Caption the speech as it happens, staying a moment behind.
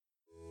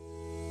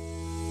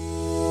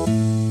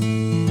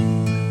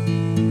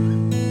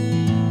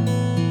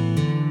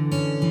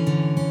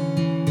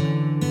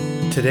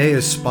Today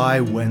is Spy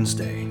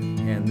Wednesday,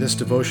 and this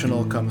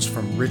devotional comes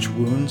from Rich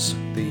Wounds,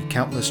 The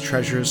Countless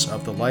Treasures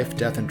of the Life,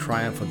 Death, and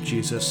Triumph of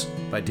Jesus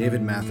by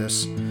David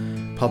Mathis,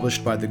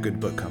 published by the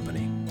Good Book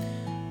Company.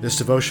 This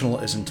devotional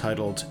is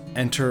entitled,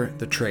 Enter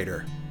the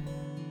Traitor.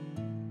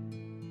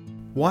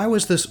 Why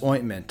was this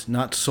ointment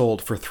not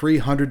sold for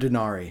 300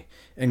 denarii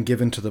and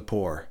given to the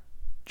poor?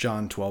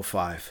 John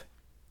 12:5.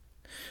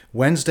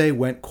 Wednesday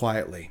went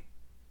quietly,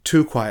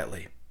 too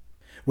quietly.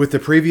 With the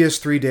previous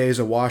 3 days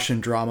awash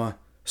in drama,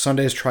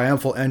 Sunday's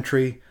triumphal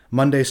entry,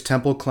 Monday's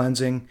temple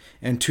cleansing,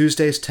 and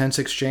Tuesday's tense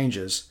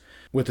exchanges,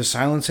 with the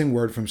silencing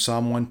word from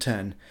Psalm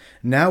 110,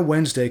 now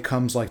Wednesday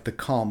comes like the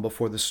calm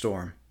before the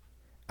storm.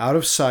 Out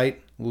of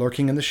sight,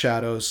 lurking in the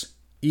shadows,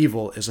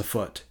 evil is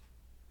afoot.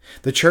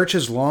 The church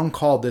has long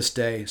called this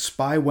day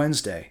Spy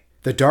Wednesday.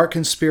 The dark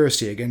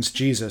conspiracy against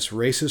Jesus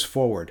races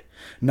forward,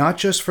 not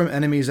just from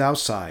enemies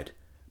outside,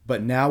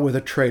 but now with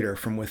a traitor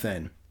from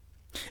within.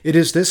 It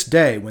is this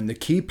day when the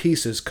key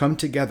pieces come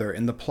together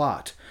in the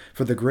plot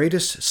for the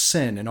greatest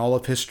sin in all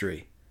of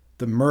history,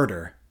 the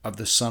murder of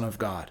the Son of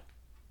God.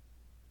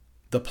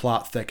 The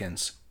plot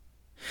thickens.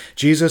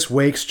 Jesus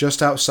wakes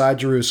just outside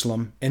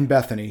Jerusalem, in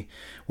Bethany,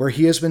 where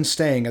he has been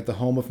staying at the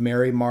home of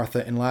Mary,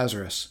 Martha, and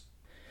Lazarus.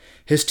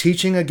 His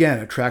teaching again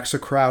attracts a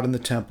crowd in the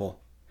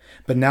temple,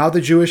 but now the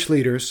Jewish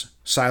leaders,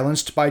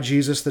 silenced by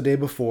Jesus the day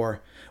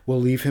before, will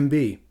leave him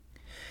be.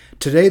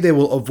 Today they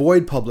will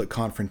avoid public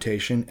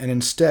confrontation and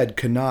instead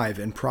connive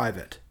in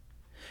private.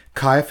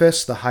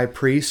 Caiaphas, the high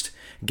priest,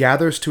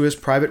 gathers to his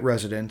private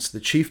residence the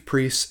chief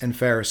priests and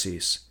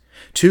Pharisees,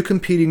 two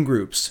competing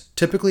groups,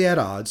 typically at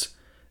odds,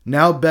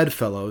 now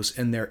bedfellows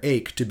in their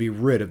ache to be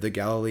rid of the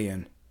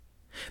Galilean.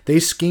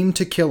 They scheme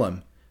to kill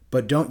him,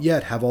 but don't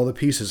yet have all the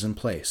pieces in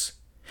place.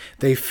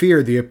 They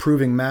fear the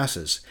approving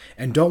masses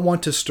and don't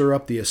want to stir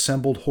up the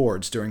assembled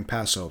hordes during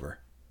Passover.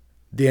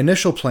 The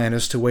initial plan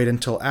is to wait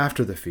until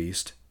after the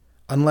feast,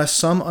 unless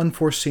some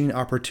unforeseen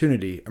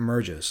opportunity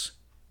emerges.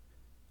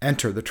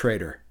 Enter the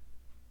traitor.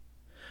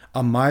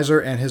 A miser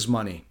and his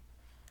money.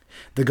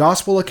 The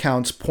gospel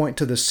accounts point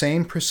to the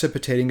same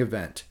precipitating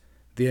event,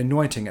 the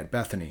anointing at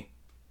Bethany.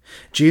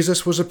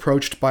 Jesus was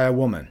approached by a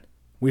woman.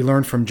 We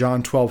learn from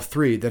John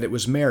 12:3 that it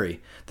was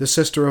Mary, the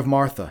sister of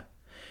Martha.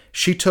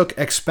 She took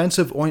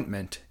expensive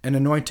ointment and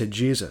anointed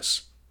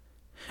Jesus.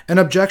 An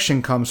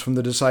objection comes from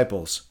the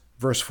disciples.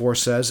 Verse 4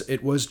 says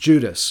it was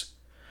Judas.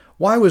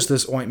 Why was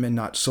this ointment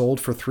not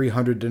sold for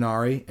 300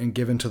 denarii and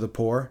given to the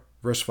poor?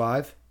 Verse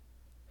 5.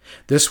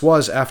 This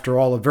was, after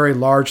all, a very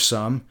large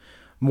sum,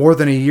 more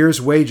than a year's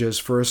wages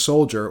for a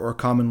soldier or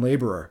common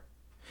laborer.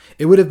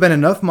 It would have been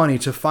enough money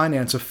to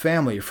finance a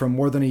family for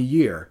more than a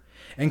year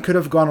and could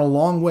have gone a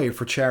long way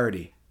for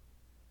charity.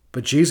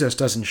 But Jesus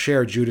doesn't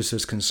share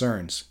Judas's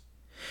concerns.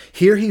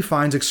 Here he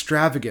finds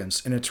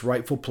extravagance in its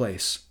rightful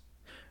place.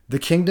 The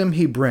kingdom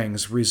he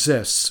brings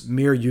resists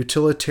mere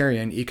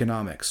utilitarian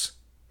economics.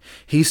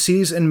 He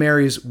sees in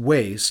Mary's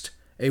waste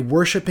a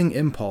worshiping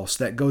impulse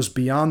that goes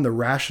beyond the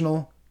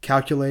rational,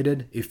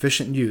 calculated,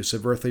 efficient use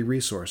of earthly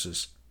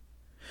resources.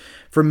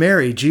 For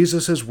Mary,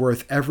 Jesus is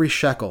worth every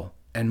shekel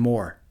and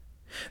more.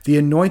 The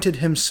anointed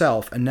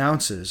himself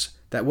announces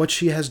that what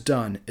she has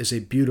done is a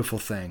beautiful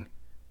thing.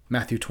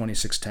 Matthew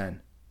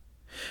 26:10.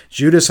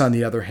 Judas, on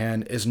the other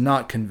hand, is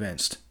not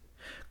convinced.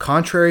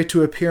 Contrary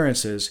to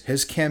appearances,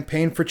 his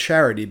campaign for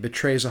charity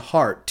betrays a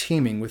heart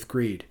teeming with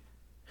greed.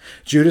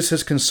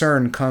 Judas's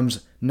concern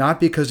comes not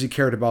because he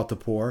cared about the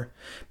poor,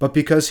 but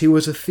because he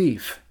was a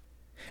thief.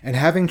 And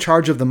having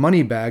charge of the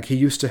money bag, he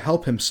used to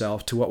help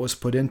himself to what was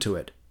put into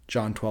it.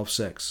 John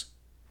 12:6.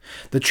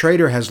 The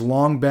traitor has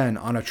long been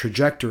on a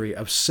trajectory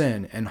of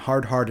sin and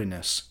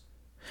hard-heartedness.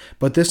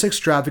 But this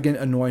extravagant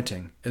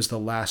anointing is the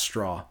last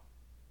straw.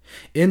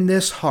 In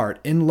this heart,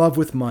 in love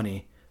with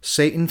money,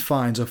 Satan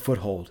finds a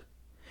foothold.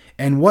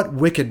 And what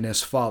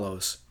wickedness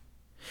follows?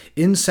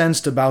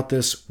 Incensed about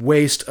this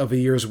waste of a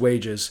year's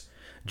wages,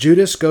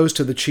 Judas goes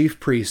to the chief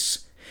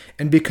priests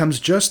and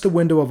becomes just the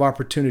window of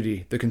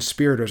opportunity the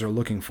conspirators are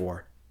looking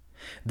for.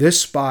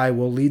 This spy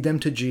will lead them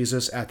to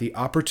Jesus at the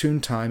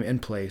opportune time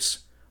and place,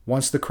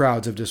 once the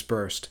crowds have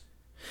dispersed.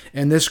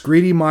 And this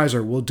greedy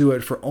miser will do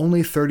it for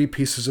only 30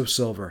 pieces of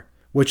silver,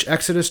 which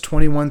Exodus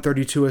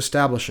 21:32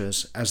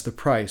 establishes as the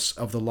price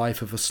of the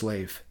life of a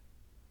slave.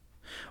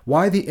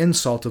 Why the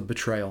insult of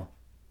betrayal?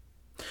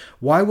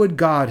 Why would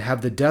God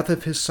have the death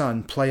of his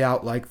Son play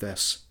out like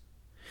this?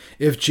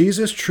 If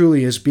Jesus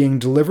truly is being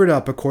delivered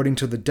up according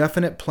to the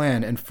definite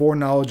plan and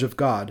foreknowledge of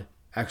God,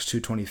 Acts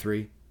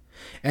 2:23,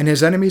 and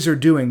his enemies are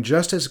doing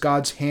just as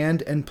God's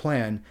hand and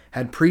plan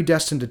had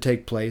predestined to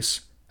take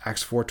place,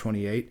 Acts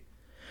 4:28,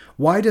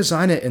 why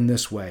design it in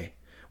this way,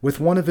 with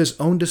one of his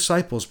own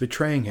disciples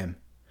betraying him?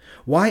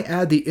 Why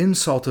add the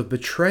insult of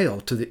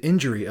betrayal to the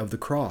injury of the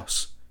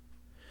cross?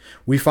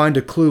 We find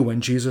a clue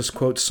when Jesus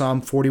quotes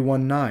Psalm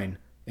 41:9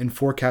 in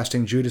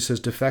forecasting Judas's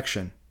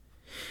defection.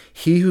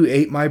 He who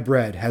ate my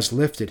bread has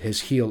lifted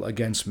his heel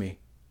against me.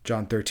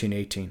 John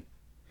 13:18.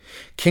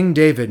 King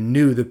David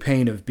knew the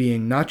pain of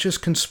being not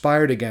just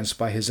conspired against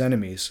by his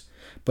enemies,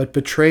 but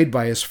betrayed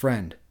by his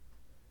friend.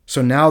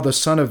 So now the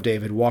son of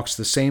David walks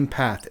the same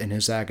path in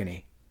his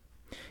agony.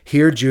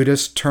 Here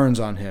Judas turns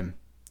on him.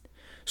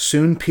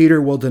 Soon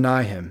Peter will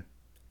deny him,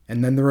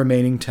 and then the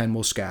remaining 10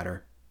 will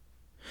scatter.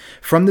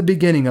 From the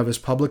beginning of his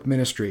public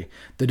ministry,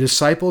 the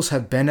disciples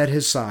have been at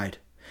his side.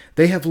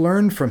 They have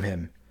learned from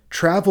him,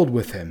 traveled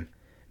with him,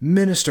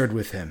 ministered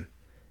with him,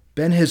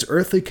 been his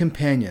earthly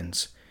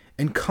companions,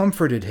 and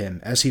comforted him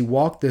as he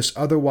walked this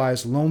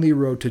otherwise lonely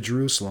road to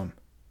Jerusalem.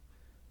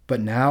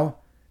 But now,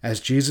 as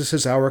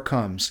Jesus' hour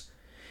comes,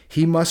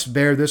 he must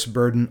bear this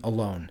burden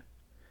alone.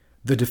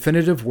 The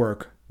definitive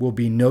work will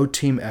be no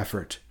team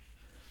effort.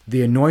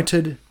 The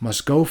anointed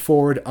must go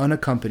forward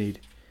unaccompanied,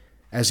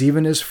 as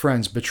even his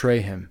friends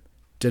betray him,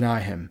 deny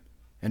him,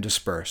 and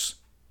disperse.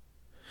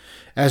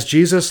 As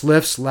Jesus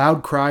lifts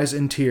loud cries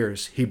and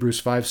tears,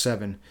 Hebrews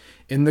 5:7,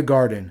 in the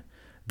garden,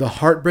 the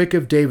heartbreak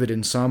of David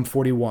in Psalm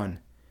 41,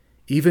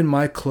 even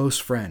my close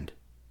friend,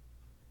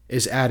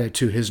 is added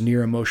to his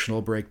near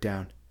emotional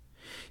breakdown.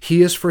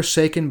 He is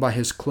forsaken by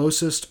his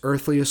closest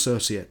earthly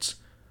associates,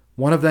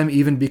 one of them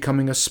even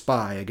becoming a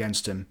spy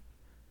against him.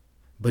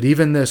 But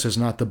even this is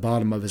not the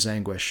bottom of his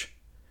anguish.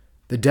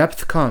 The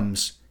depth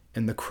comes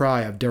in the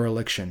cry of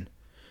dereliction,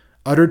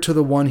 uttered to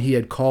the one he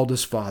had called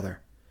his father.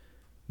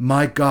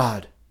 My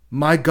God,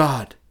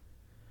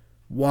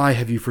 why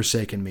have you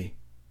forsaken me?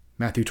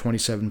 Matthew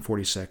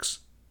 27:46.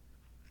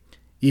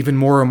 Even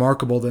more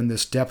remarkable than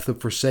this depth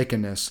of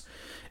forsakenness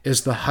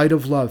is the height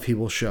of love he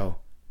will show.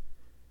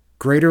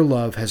 Greater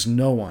love has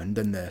no one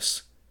than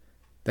this,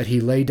 that he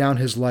lay down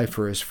his life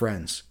for his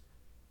friends,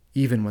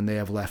 even when they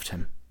have left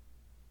him.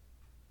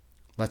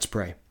 Let's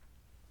pray.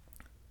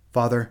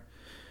 Father,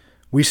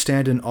 we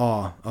stand in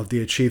awe of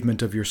the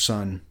achievement of your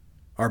Son,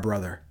 our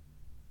brother.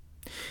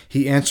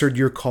 He answered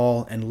your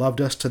call and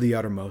loved us to the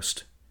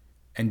uttermost,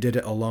 and did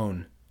it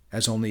alone,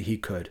 as only he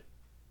could.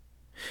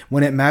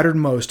 When it mattered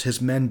most,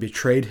 his men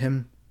betrayed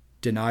him,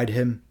 denied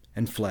him,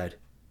 and fled.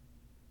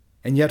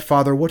 And yet,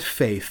 Father, what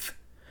faith,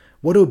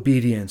 what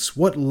obedience,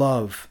 what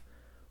love,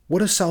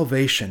 what a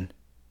salvation.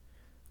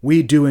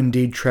 We do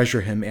indeed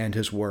treasure him and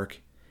his work,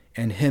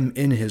 and him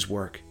in his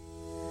work.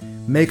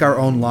 Make our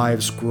own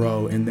lives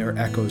grow in their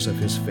echoes of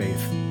his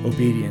faith,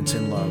 obedience,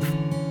 and love.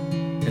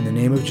 In the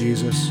name of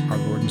Jesus, our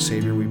Lord and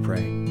Savior, we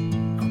pray.